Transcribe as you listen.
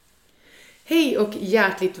Hej och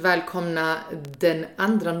hjärtligt välkomna den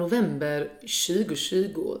 2 november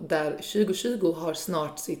 2020, där 2020 har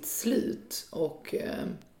snart sitt slut. Och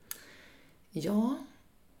jag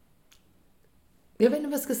vet inte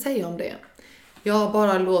vad jag ska säga om det. Jag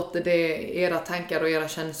bara låter era tankar och era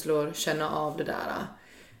känslor känna av det där.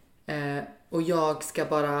 Och jag ska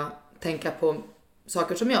bara tänka på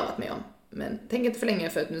saker som jag har varit med om. Men tänk inte för länge,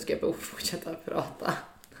 för att nu ska jag fortsätta prata.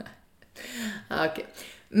 Okej.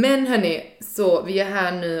 Men hörni, så vi är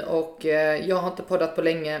här nu och jag har inte poddat på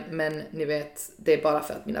länge, men ni vet, det är bara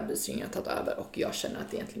för att mina busringar har tagit över och jag känner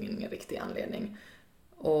att det egentligen är ingen riktig anledning.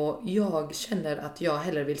 Och jag känner att jag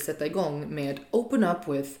hellre vill sätta igång med Open Up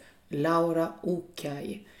with Laura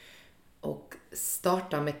Okai och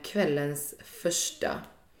starta med kvällens första.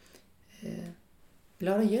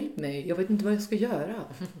 Laura, hjälp mig, jag vet inte vad jag ska göra.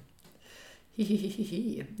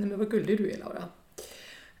 Nej men vad gullig du är, Laura.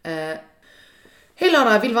 Hej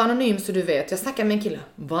Laura, vill vara anonym så du vet. Jag snackar med en kille.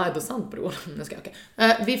 Vad är det sant, bror?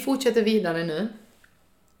 Vi fortsätter vidare nu.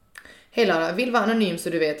 Hej Laura, vill vara anonym så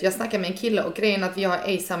du vet. Jag snackar med en kille och grejen att vi har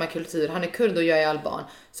ej samma kultur. Han är kurd och jag är alban.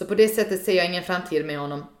 Så på det sättet ser jag ingen framtid med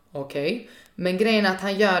honom. Okej. Men grejen är att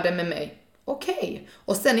han gör det med mig. Okej.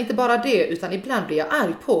 Och sen inte bara det, utan ibland blir jag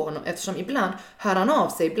arg på honom. Eftersom ibland hör han av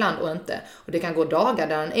sig, ibland och inte. Och det kan gå dagar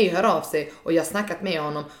där han ej hör av sig. Och jag har snackat med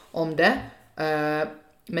honom om det.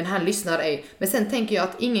 Men han lyssnar ej. Men sen tänker jag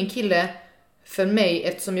att ingen kille för mig,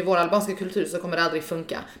 eftersom i vår albanska kultur så kommer det aldrig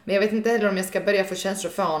funka. Men jag vet inte heller om jag ska börja få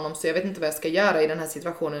känslor för honom, så jag vet inte vad jag ska göra i den här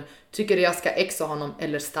situationen. Tycker jag ska exa honom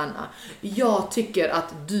eller stanna? Jag tycker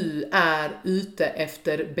att du är ute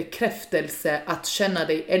efter bekräftelse, att känna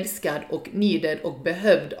dig älskad och needed och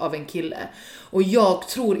behövd av en kille. Och jag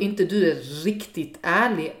tror inte du är riktigt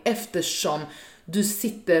ärlig, eftersom du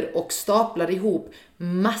sitter och staplar ihop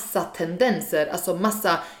massa tendenser, alltså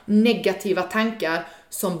massa negativa tankar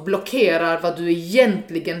som blockerar vad du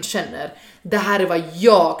egentligen känner. Det här är vad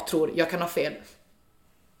jag tror. Jag kan ha fel.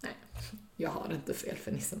 Nej, jag har inte fel,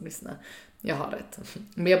 för ni som lyssnar. Jag har rätt.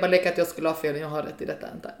 Men jag bara leker att jag skulle ha fel, jag har rätt i detta.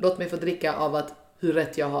 Låt mig få dricka av hur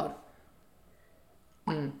rätt jag har.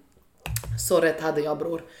 Så rätt hade jag,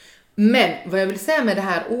 bror. Men vad jag vill säga med det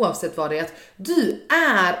här, oavsett vad det är, att du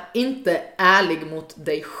är inte ärlig mot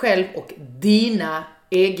dig själv och dina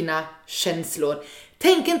egna känslor.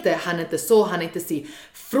 Tänk inte, han är inte så, han är inte si.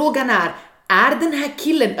 Frågan är den här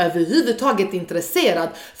killen överhuvudtaget intresserad?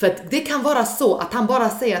 För att det kan vara så att han bara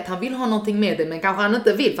säger att han vill ha någonting med dig, men kanske han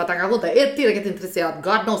inte vill för att han kanske inte är tillräckligt intresserad,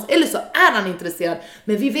 God knows. Eller så är han intresserad,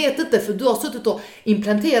 men vi vet inte, för du har suttit och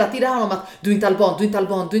implanterat i det här om att du är inte alban, du är inte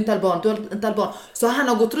alban, du är inte alban, du är inte alban. Så han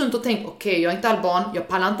har gått runt och tänkt, okej, jag är inte alban, jag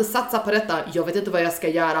pallar inte satsa på detta, jag vet inte vad jag ska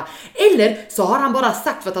göra. Eller så har han bara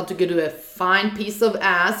sagt för att han tycker du är fine piece of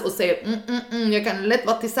ass och säger jag kan lätt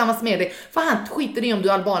vara tillsammans med dig, för han skiter i om du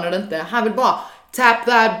är alban eller inte. Han vill bara tap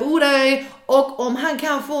that booty, och om han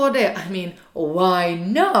kan få det, I mean, why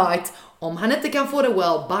not? Om han inte kan få det,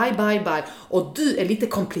 well, bye. Och du är lite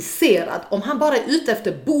komplicerad. Om han bara är ute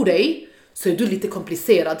efter booty, så är du lite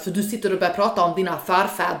komplicerad, för du sitter och börjar prata om dina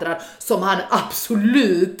farfädrar som han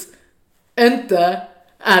absolut inte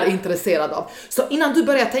är intresserad av. Så innan du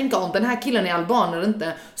börjar tänka om den här killen är alban eller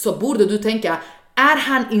inte, så borde du tänka, är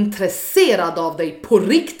han intresserad av dig på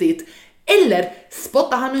riktigt? Eller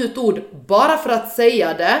spottar han ut ord bara för att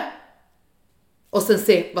säga det och sen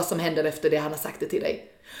se vad som händer efter det han har sagt det till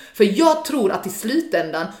dig? För jag tror att i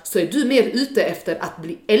slutändan så är du mer ute efter att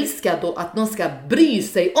bli älskad och att någon ska bry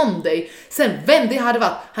sig om dig. Sen vem det hade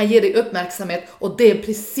varit, han ger dig uppmärksamhet, och det är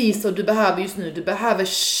precis så du behöver just nu. Du behöver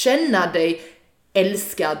känna dig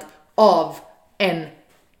älskad av en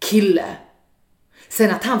kille.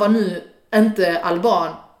 Sen att han var nu inte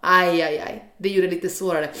alban, aj, det gjorde det lite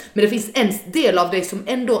svårare. Men det finns en del av dig som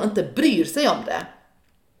ändå inte bryr sig om det.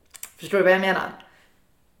 Förstår du vad jag menar?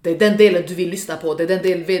 Det är den delen du vill lyssna på. Det är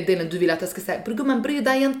den delen du vill att jag ska säga, bror, bry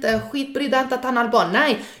dig inte, bry dig inte att han är alban.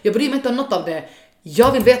 Nej, jag bryr mig inte om något av det.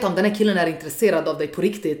 Jag vill veta om den här killen är intresserad av dig på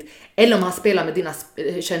riktigt, eller om han spelar med dina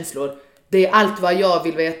känslor. Det är allt vad jag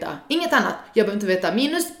vill veta. Inget annat. Jag behöver inte veta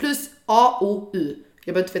minus, plus, A, O, U.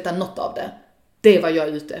 Jag behöver inte veta något av det. Det är vad jag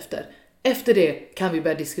är ute efter. Efter det kan vi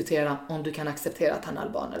börja diskutera om du kan acceptera att han är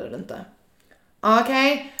alban eller inte.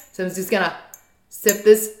 Okay, so I'm just gonna sip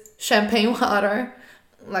this champagne water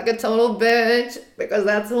like a total bitch, because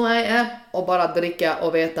that's who I am. Och bara dricka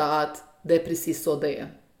och veta att det är precis så det är.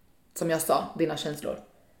 Som jag sa, dina känslor.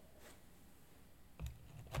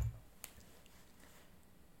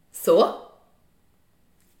 Så,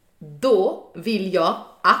 då vill jag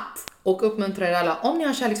och uppmuntra er alla, om ni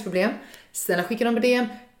har kärleksproblem, snälla skicka dem på DM,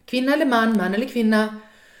 kvinna eller man, man eller kvinna.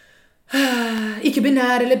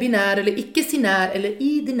 icke-binär eller icke-sinär eller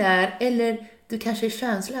idinär, eller du kanske är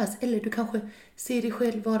könslös, eller du kanske ser dig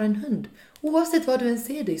själv vara en hund. Oavsett vad du än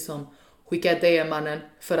ser dig som, skicka ett DM, mannen,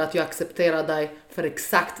 för att jag accepterar dig för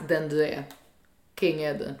exakt den du är. King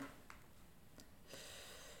är du.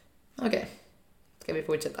 Okej. Ska vi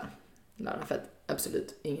fortsätta? Lara, för att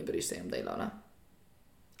absolut ingen bryr sig om dig, Lara.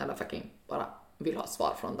 Alla fucking bara vill ha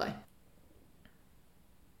svar från dig.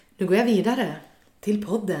 Nu går jag vidare till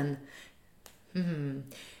podden.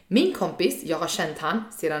 Min kompis, jag har känt han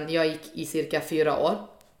sedan jag gick i cirka 4 år.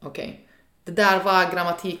 Okej. Det där var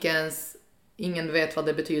grammatikens, ingen vet vad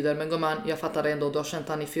det betyder, men gumman, jag fattar det ändå. Du har känt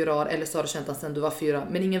han i 4 år, eller så har du känt han sedan du var 4.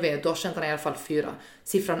 Men ingen vet, du har känt han i alla fall 4.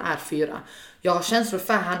 Siffran är 4. Jag har känslor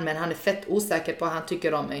för han, men han är fett osäker på vad han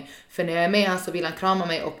tycker om mig. För när jag är med han så vill han krama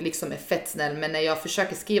mig och liksom är fett snäll. Men när jag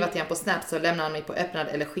försöker skriva till han på Snap så lämnar han mig på öppnad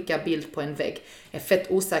eller skickar bild på en vägg. Jag är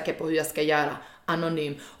fett osäker på hur jag ska göra.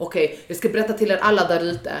 Anonym. Okej, jag ska berätta till er alla där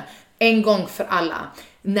ute. En gång för alla.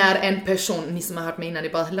 När en person, ni som har hört mig innan, ni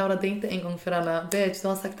bara, Laura, det är inte en gång för alla. Bitch, du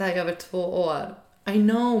har sagt det här i över 2 år. I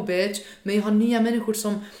know, bitch. Men jag har nya människor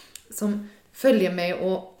som följer mig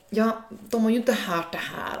och ja, de har ju inte hört det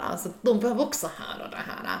här. Alltså, de behöver också höra det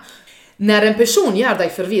här. När en person gör dig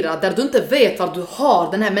förvirrad, där du inte vet vad du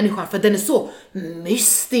har den här människan, för den är så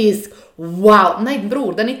mystisk. Wow, nej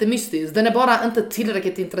bror, den är inte mystisk. Den är bara inte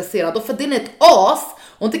tillräckligt intresserad. Och för den är ett as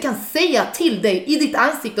och inte kan säga till dig i ditt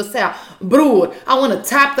ansikte och säga, bror, I wanna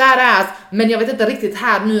tap that ass, men jag vet inte riktigt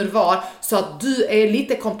här nu var, så att du är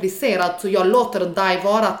lite komplicerad, så jag låter dig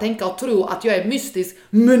vara, tänka och tro att jag är mystisk,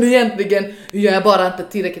 men egentligen jag är bara inte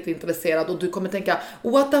tillräckligt intresserad. Och du kommer tänka,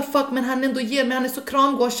 what the fuck, men han ändå ger mig, han är så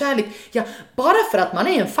kramgod och kärlek. Ja, bara för att man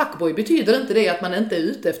är en fuckboy betyder inte det att man inte är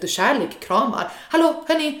ute efter kärlek, kramar. Hallå,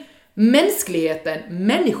 hörni, mänskligheten,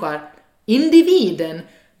 människor, individen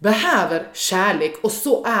behöver kärlek, och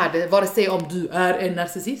så är det vare sig om du är en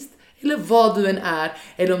narcissist eller vad du än är,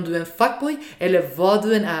 eller om du är en fuckboy eller vad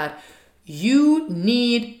du än är. You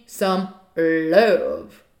need some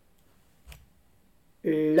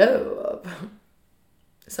love.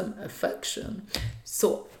 Some affection.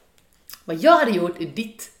 Så, vad jag hade gjort i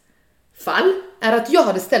ditt fall är att jag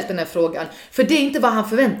hade ställt den här frågan, för det är inte vad han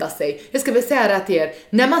förväntar sig. Jag ska väl säga det till er,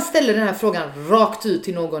 när man ställer den här frågan rakt ut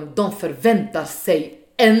till någon, de förväntar sig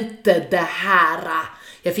inte det här.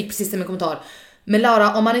 Jag fick precis en kommentar. Men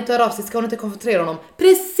Laura, om man inte hör av sig ska hon inte konfrontera honom.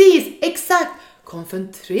 Precis, exakt.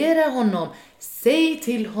 Konfrontera honom. Säg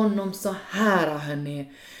till honom så här,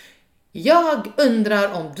 hörni. Jag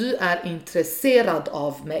undrar om du är intresserad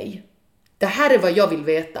av mig. Det här är vad jag vill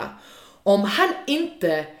veta. Om han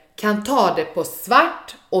inte kan ta det på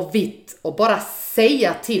svart och vitt och bara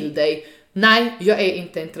säga till dig, nej, jag är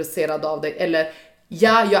inte intresserad av dig, eller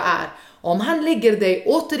ja, jag är. Om han lägger dig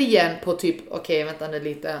återigen på typ, okej, vänta nu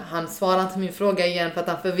lite, han svarar inte min fråga igen för att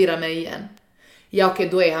han förvirrar mig igen. Ja, okej,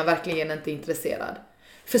 då är han verkligen inte intresserad.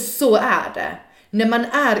 För så är det. När man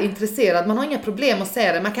är intresserad, man har inga problem att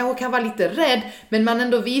säga det. Man kanske kan vara lite rädd, men man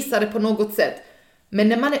ändå visar det på något sätt. Men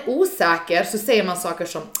när man är osäker så säger man saker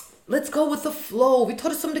som, let's go with the flow, vi tar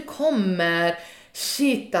det som det kommer.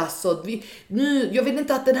 Shit alltså, jag vill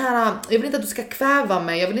inte att du ska kväva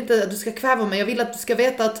mig. Jag vill att du ska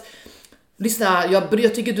veta att, lyssna,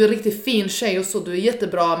 jag tycker du är en riktigt fin tjej och så, du är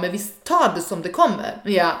jättebra, men vi tar det som det kommer.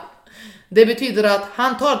 Ja, det betyder att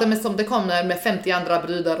han tar det med som det kommer med 50 andra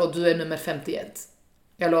brudar och du är nummer 51.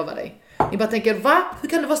 Jag lovar dig. Ni bara tänker, va? Hur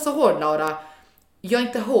kan du vara så hård, Laura? Jag är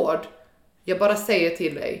inte hård. Jag bara säger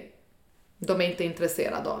till dig. De är inte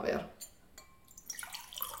intresserade av er.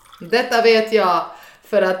 Detta vet jag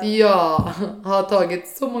för att jag har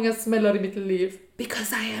tagit så många smällar i mitt liv.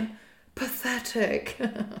 Because I am pathetic.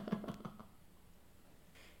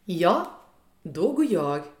 Ja, då går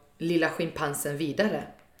jag, lilla schimpansens, vidare.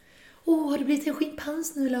 Har du blivit en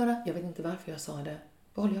schimpans nu, Laura? Jag vet inte varför jag sa det.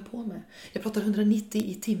 Vad håller jag på med? Jag pratar 190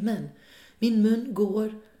 i timmen. Min mun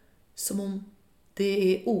går som om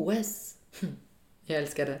det är OS. Jag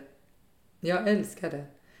älskar det. Jag älskar det.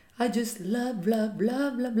 I just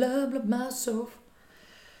love myself.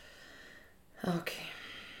 Okej.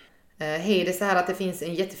 Hej, det är så här att det finns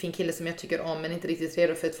en jättefin kille som jag tycker om, men inte riktigt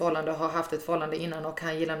redo för ett förhållande, har haft ett förhållande innan och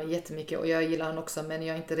han gillar mig jättemycket och jag gillar han också, men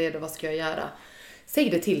jag är inte redo. Vad ska jag göra? Säg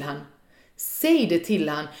det till han. Säg det till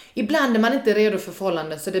han. Ibland är man inte redo för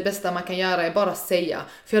förhållanden, så det bästa man kan göra är bara säga.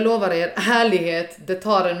 För jag lovar er, ärlighet, det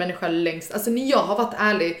tar en människa längst. Alltså när jag har varit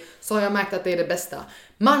ärlig så har jag märkt att det är det bästa.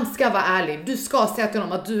 Man ska vara ärlig. Du ska säga till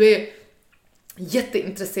honom att du är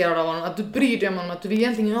jätteintresserad av honom, att du bryr dig om honom, att du vill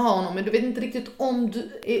egentligen ha honom, men du vet inte riktigt om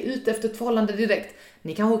du är ute efter ett förhållande direkt.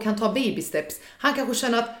 Ni kanske kan ta baby steps. Han kanske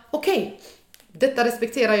känner att okej, Detta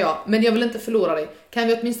respekterar jag, men jag vill inte förlora dig. Kan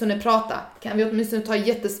vi åtminstone prata? Kan vi åtminstone ta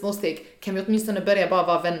jättesmå steg? Kan vi åtminstone börja bara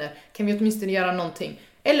vara vänner? Kan vi åtminstone göra någonting?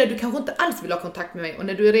 Eller du kanske inte alls vill ha kontakt med mig och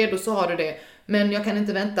när du är redo så har du det. Men jag kan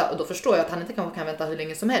inte vänta och då förstår jag att han inte kanske kan vänta hur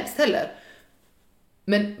länge som helst heller.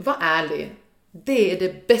 Men var ärlig. Det är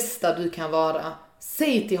det bästa du kan vara.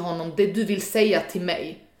 Säg till honom det du vill säga till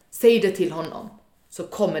mig. Säg det till honom. Så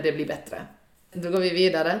kommer det bli bättre. Då går vi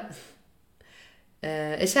vidare.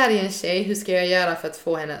 Är kär i en tjej, hur ska jag göra för att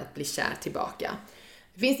få henne att bli kär tillbaka?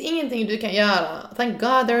 Det finns ingenting du kan göra. Thank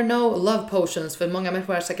God there are no love potions. För många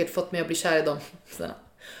människor har säkert fått mig att bli kär i dem. Så.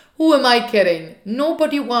 Who am I kidding?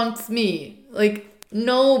 Nobody wants me. Like,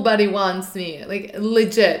 nobody wants me. Like,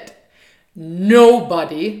 legit.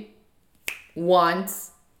 Nobody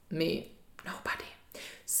wants me. Nobody.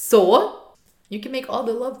 So, you can make all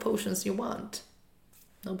the love potions you want.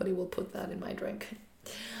 Nobody will put that in my drink.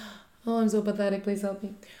 Oh, I'm so pathetic, please help me.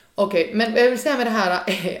 Okej, men vad jag vill säga med det här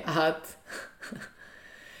är att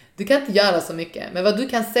du kan inte göra så mycket. Men vad du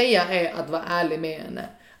kan säga är att vara ärlig med henne.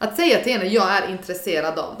 Att säga till henne, jag är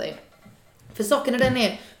intresserad av dig. För saken är den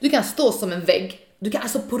är, du kan stå som en vägg. Du kan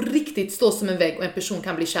alltså på riktigt stå som en vägg och en person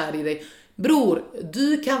kan bli kär i dig. Bror,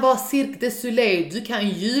 du kan vara Cirque du Soleil, du kan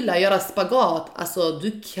gyla, göra spagat. Alltså,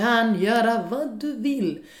 du kan göra vad du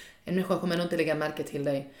vill. En människa kommer nog inte lägga märke till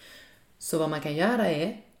dig. Så vad man kan göra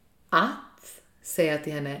är att säga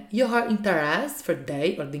till henne, jag har interesse för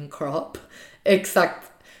dig och din kropp.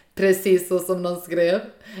 Exakt, precis så som de skrev.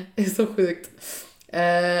 Det är så sjukt.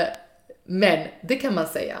 Men det kan man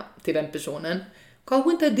säga till den personen.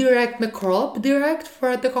 Kanske inte direkt med kropp direkt,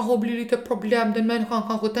 för att det kanske blir lite problem. Den människan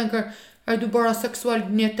kanske tänker, är du bara sexuellt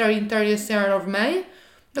intresserad av mig?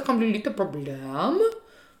 Det kan bli lite problem.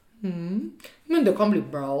 Men det kan bli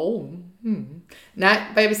bra. Nej,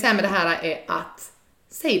 vad jag vill säga med det här är att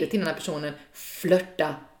säg det till den här personen.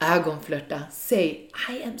 Flörta, ögonflörta. Säg,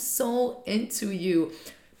 I am so into you.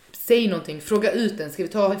 Säg någonting, fråga ut den. Ska vi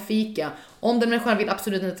ta och fika? Om den människan vill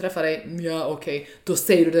absolut inte träffa dig, ja okej. Då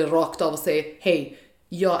säger du det rakt av och säger, hej,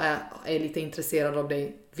 jag är lite intresserad av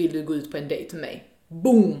dig. Vill du gå ut på en dejt med mig?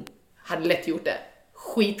 Boom! Hade lätt gjort det.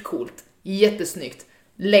 Skitcoolt. Jättesnyggt.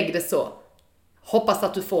 Lägg det så. Hoppas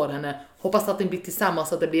att du får henne. Hoppas att ni blir tillsammans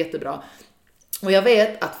så att det blir jättebra. Och jag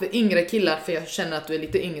vet att för yngre killar, för jag känner att du är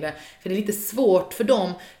lite yngre, för det är lite svårt för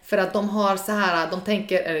dem, för att de har så här, de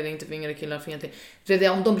tänker, eller inte för yngre killar, för egentligen, för det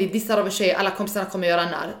är om de blir dissar av en tjej, alla kompisarna kommer göra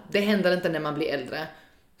när. Det händer inte när man blir äldre.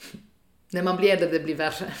 När man blir äldre, det blir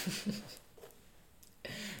värre.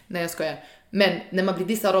 Nej, jag skojar. Men när man blir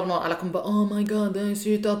dissad av någon, alla kommer bara, oh my god, det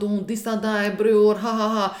är så att hon dissar dig, bror,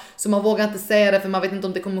 hahaha. Så man vågar inte säga det, för man vet inte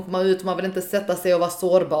om det kommer komma ut, man vill inte sätta sig och vara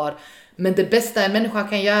sårbar. Men det bästa en människa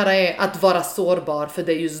kan göra är att vara sårbar, för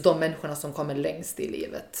det är just de människorna som kommer längst i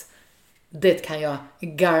livet. Det kan jag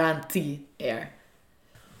garanti er.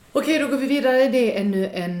 Okej, då går vi vidare. Det är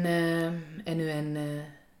ännu en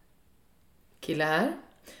kille här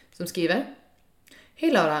som skriver.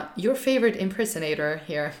 Hej Laura, your favorite impersonator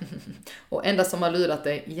here. Och enda som har lurat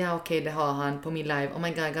dig, ja okej, det har han på min live. Oh my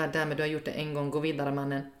god, goddammit, du har gjort det en gång, gå vidare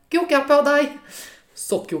mannen. Kokar på dig!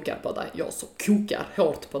 Så kokar på dig, jag så kokar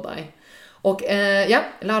hårt på dig. Och ja,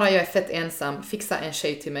 Laura, jag är fett ensam, fixa en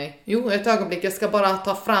tjej till mig. Jo, ett ögonblick, jag ska bara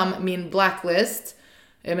ta fram min blacklist.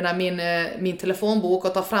 Jag menar min telefonbok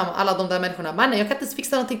och ta fram alla de där människorna. Mannen, jag kan inte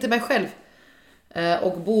fixa någonting till mig själv.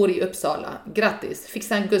 Och bor i Uppsala. Grattis,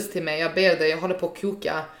 fixa en gust till mig. Jag ber dig, jag håller på att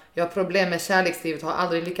koka. Jag har problem med kärlekslivet, har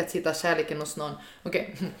aldrig lyckats hitta kärleken hos någon.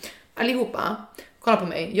 Okej, allihopa, kolla på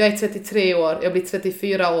mig. Jag är 33 år, jag blir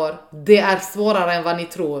 34 år. Det är svårare än vad ni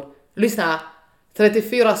tror. Lyssna,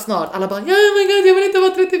 34 snart. Alla bara, oh my god, jag vill inte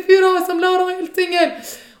vara 34 år som Laura och helt singel.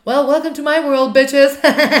 Well, welcome to my world, bitches.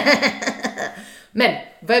 Men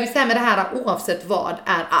vad jag vill säga med det här oavsett vad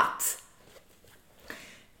är att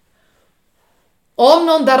om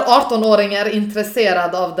någon där 18-åring är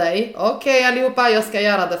intresserad av dig, okej allihopa, jag ska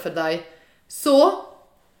göra det för dig. Så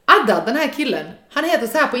adda den här killen. Han heter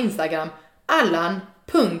så här på Instagram, allan.mhdi.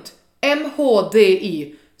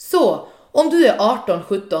 Så om du är 18,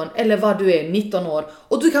 17 eller vad du är, 19 år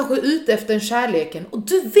och du kanske är ute efter en kärleken och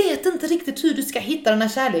du vet inte riktigt hur du ska hitta den här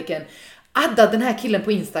kärleken, adda den här killen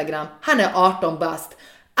på Instagram. Han är 18 bast.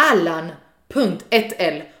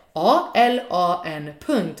 Allan.1l ALAN.MHDI.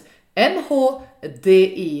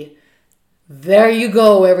 There you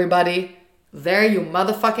go everybody. There you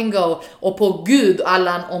motherfucking go. Och på Gud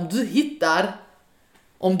Allan, om du hittar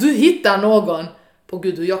någon, på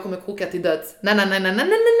Gud, jag kommer koka till döds. Nej.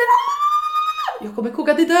 jag kommer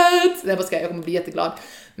koka till döds. Jag kommer bli jätteglad.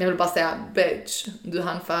 Men jag vill bara säga, bitch, du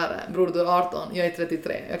hann före. Bror, du är 18, jag är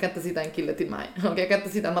 33. Jag kan inte sitta en kille till mig. Okay? Jag kan inte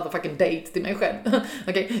sitta en motherfucking date till mig själv.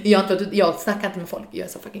 Okay? Jag snackar inte med folk. Jag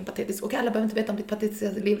är så fucking patetisk. Och alla behöver inte veta om ditt patetiska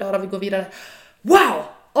liv. Laura, vi går vidare. Wow!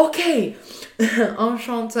 Okay.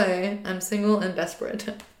 Enchanté. I'm single and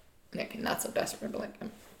desperate. Okay, not so desperate, but like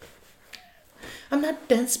I'm not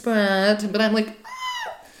desperate, but I'm like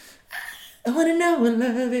I wanna know what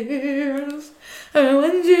love is. I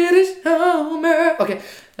want you to show me. Okay,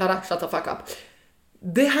 Laura, shut the fuck up.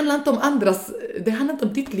 Det handlar inte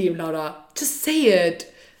om ditt liv, Laura. Just say it. Det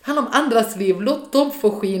handlar om andras liv. Låt dem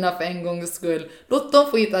få skina för en gångs skull. Låt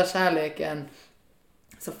dem få hitta kärleken.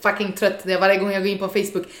 Så fucking trött när varje gång jag går in på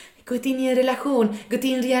Facebook. Gått in i en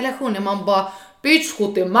relation. Och man bara, bitch,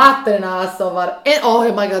 skjut i matterna. Alltså oh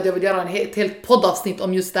my god, jag vill göra ett helt poddavsnitt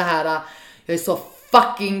om just det här. Jag är så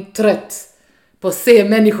fucking trött på att se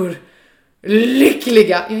människor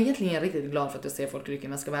lyckliga. Jag är egentligen riktigt glad för att jag ser folk lyckliga,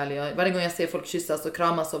 men jag ska vara ärlig. Varje gång jag ser folk kyssas och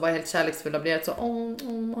kramas och vara helt kärleksfulla blir det så,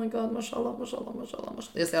 oh my god, mashallah.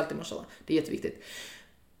 Jag säger alltid mashallah, det är jätteviktigt.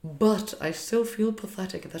 But I still feel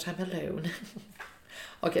pathetic that I'm alone.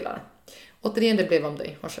 Okej, Lara. Återigen, det blev om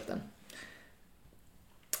dig. Håll käften.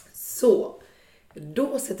 Så,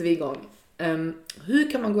 då sätter vi igång.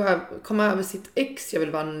 Hur kan man komma över sitt ex? Jag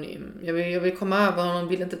vill vara anonym. Jag vill komma över honom,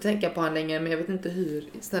 vill inte tänka på honom längre, men jag vet inte hur.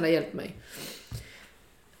 Snälla, hjälp mig.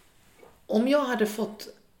 Om jag hade fått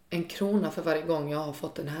 1 krona för varje gång jag har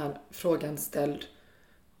fått den här frågan ställd,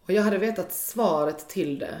 och jag hade vetat svaret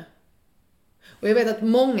till det, och jag vet att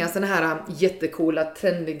många såna här jättekola,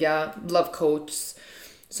 trendiga love coaches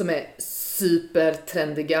som är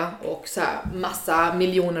supertrendiga och så här massa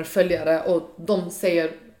miljoner följare, och de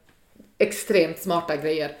säger extremt smarta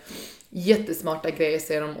grejer. Jättesmarta grejer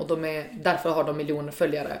säger de, och därför har de miljoner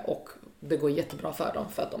följare och det går jättebra för dem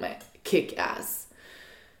för att de är kick-ass.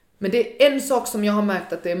 Men det är en sak som jag har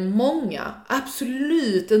märkt, att det är många,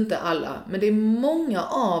 absolut inte alla, men det är många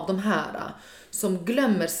av de här som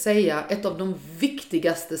glömmer säga ett av de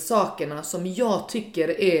viktigaste sakerna som jag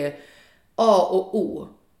tycker är A och O.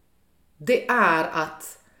 Det är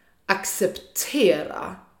att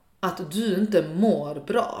acceptera att du inte mår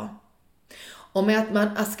bra. Och med att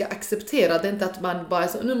man ska acceptera, det är inte att man bara är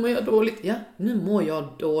så, nu mår jag dåligt. Ja, nu mår jag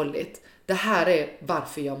dåligt. Det här är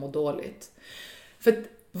varför jag mår dåligt. För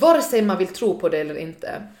vare sig man vill tro på det eller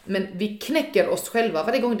inte, men vi knäcker oss själva.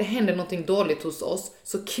 Varje gång det händer någonting dåligt hos oss,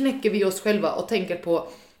 så knäcker vi oss själva och tänker på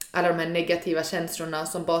alla de här negativa känslorna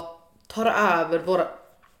som bara tar över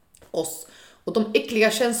oss. Och de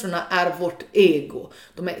äckliga känslorna är vårt ego.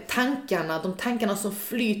 De tankarna som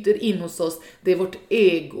flyter in hos oss, det är vårt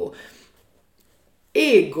ego.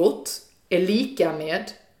 Egot är lika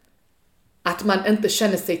med att man inte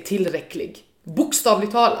känner sig tillräcklig.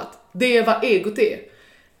 Bokstavligt talat, det är vad egot är.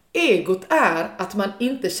 Egot är att man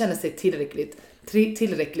inte känner sig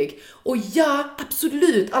tillräcklig. Och ja,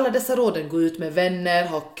 absolut, alla dessa råden, gå ut med vänner,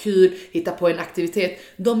 ha kul, hitta på en aktivitet,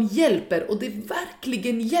 de hjälper, och det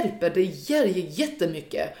verkligen hjälper, det ger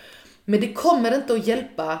jättemycket. Men det kommer inte att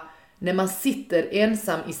hjälpa när man sitter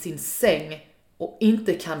ensam i sin säng och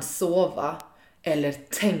inte kan sova eller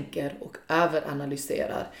tänker och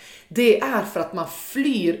överanalyserar. Det är för att man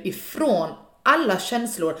flyr ifrån alla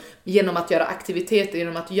känslor genom att göra aktiviteter,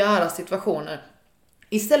 genom att göra situationer.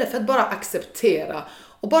 Istället för att bara acceptera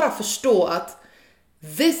och bara förstå att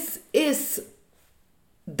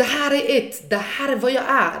det här är vad jag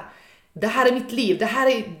är. Det här är mitt liv.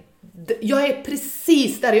 Jag är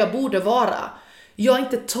precis där jag borde vara. Jag är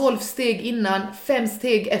inte 12 steg innan, 5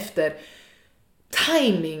 steg efter.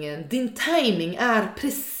 Din timing är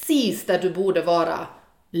precis där du borde vara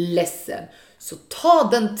ledsen. Så ta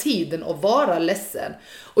den tiden och vara ledsen.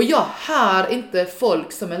 Och jag hör inte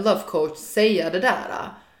folk som en love coach säga det där.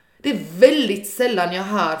 Det är väldigt sällan jag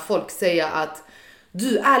hör folk säga att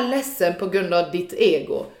du är ledsen på grund av ditt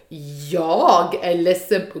ego. Jag är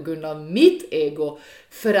ledsen på grund av mitt ego.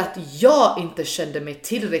 För att jag inte kände mig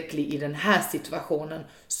tillräcklig i den här situationen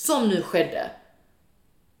som nu skedde.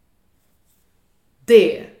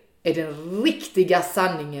 Det är den riktiga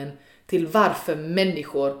sanningen till varför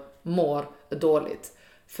människor mår dåligt.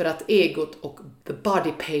 För att egot och the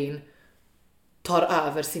body pain tar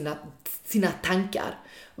över sina tankar.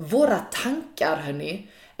 Våra tankar, hörni,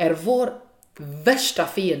 är vår värsta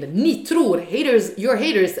fiende. Ni tror your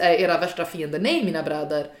haters är era värsta fiende. Nej, mina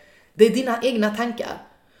bröder. Det är dina egna tankar.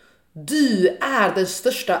 Du är den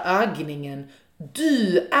största ögningen.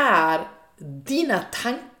 Dina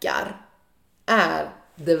tankar är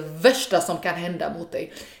det värsta som kan hända mot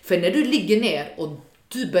dig. För när du ligger ner och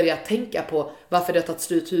du börjar tänka på varför det har tagit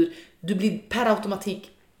slut, hur du blir per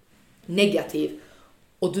automatik negativ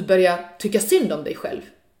och du börjar tycka synd om dig själv.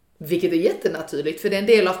 Vilket är jättenaturligt, för det är en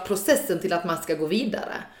del av processen till att man ska gå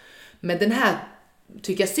vidare. Men den här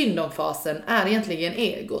tycka synd om fasen är egentligen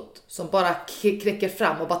egot som bara kräcker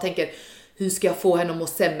fram och bara tänker, hur ska jag få henne att må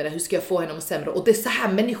sämre? Hur ska jag få henne att må sämre? Och det är så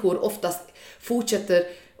här människor oftast fortsätter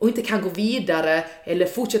och inte kan gå vidare eller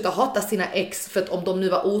fortsätter hata sina ex för att om de nu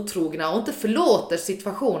var otrogna och inte förlåter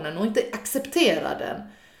situationen och inte accepterar den.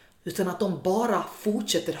 Utan att de bara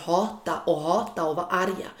fortsätter hata och vara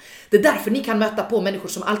arga. Det är därför ni kan möta på människor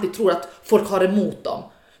som alltid tror att folk har emot dem.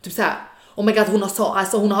 Typ så här, oh my god,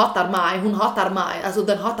 hon hatar mig, alltså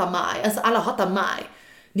den hatar mig, alltså alla hatar mig.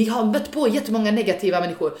 Ni har mött på jättemånga negativa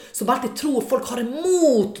människor som alltid tror folk har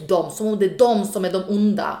emot dem, som om det är de som är de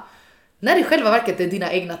onda. När det i själva verket är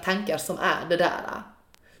dina egna tankar som är det där.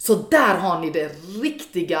 Så där har ni det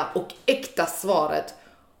riktiga och äkta svaret.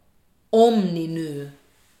 Om ni nu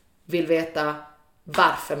vill veta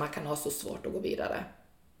varför man kan ha så svårt att gå vidare.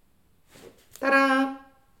 Tada!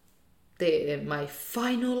 Det är my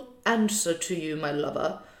final answer to you, my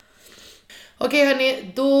lover. Okej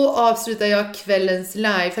hörni, då avslutar jag kvällens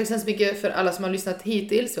live. Tack så mycket för alla som har lyssnat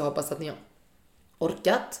hittills. Jag hoppas att ni har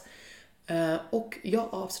orkat. Och jag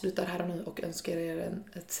avslutar här och nu och önskar er en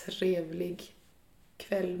trevlig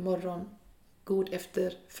kväll, morgon, god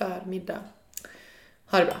efter förmiddag.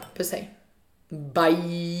 Ha det bra, puss hej.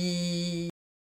 Bye!